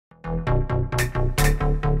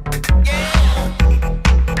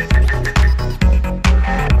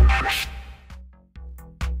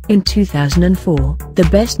In 2004, the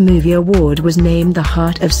Best Movie Award was named The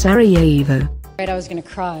Heart of Sarajevo. I was going to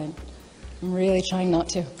cry. I'm really trying not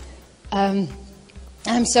to.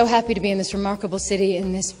 I'm so happy to be in this remarkable city,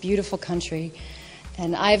 in this beautiful country.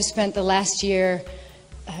 And I've spent the last year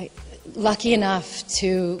lucky enough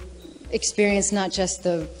to experience not just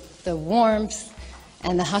the warmth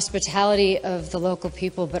and the hospitality of the local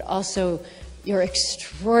people, but also your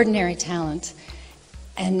extraordinary talent.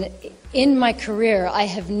 And in my career, I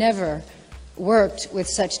have never worked with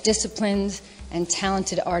such disciplined and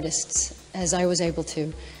talented artists as I was able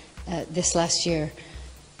to this last year.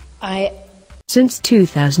 Since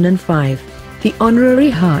 2005, the Honorary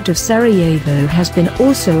Heart of Sarajevo has been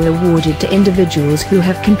also awarded to individuals who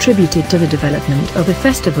have contributed to the development of the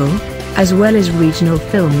festival, as well as regional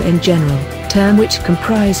film in general, term which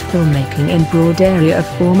comprise filmmaking in broad area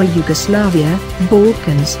of former Yugoslavia,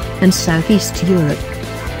 Balkans, and Southeast Europe.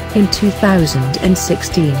 In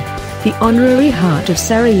 2016, the Honorary Heart of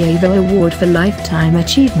Sarajevo Award for Lifetime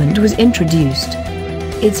Achievement was introduced.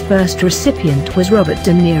 Its first recipient was Robert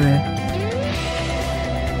De Niro.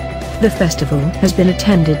 The festival has been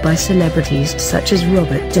attended by celebrities such as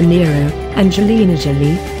Robert De Niro, Angelina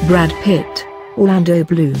Jolie, Brad Pitt, Orlando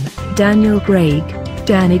Bloom, Daniel Craig,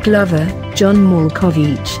 Danny Glover, John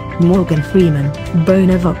Malkovich, Morgan Freeman,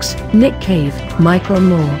 Bona Vox, Nick Cave, Michael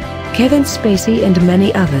Moore, Kevin Spacey and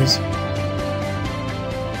many others.